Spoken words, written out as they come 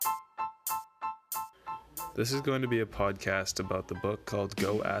This is going to be a podcast about the book called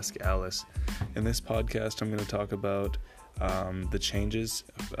Go Ask Alice. In this podcast, I'm going to talk about the changes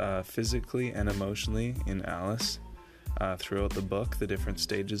physically and emotionally in Alice throughout the book, the different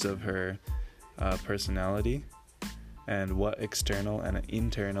stages of her personality, and what external and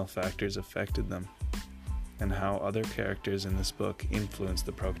internal factors affected them, and how other characters in this book influence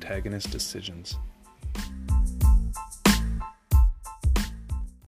the protagonist's decisions.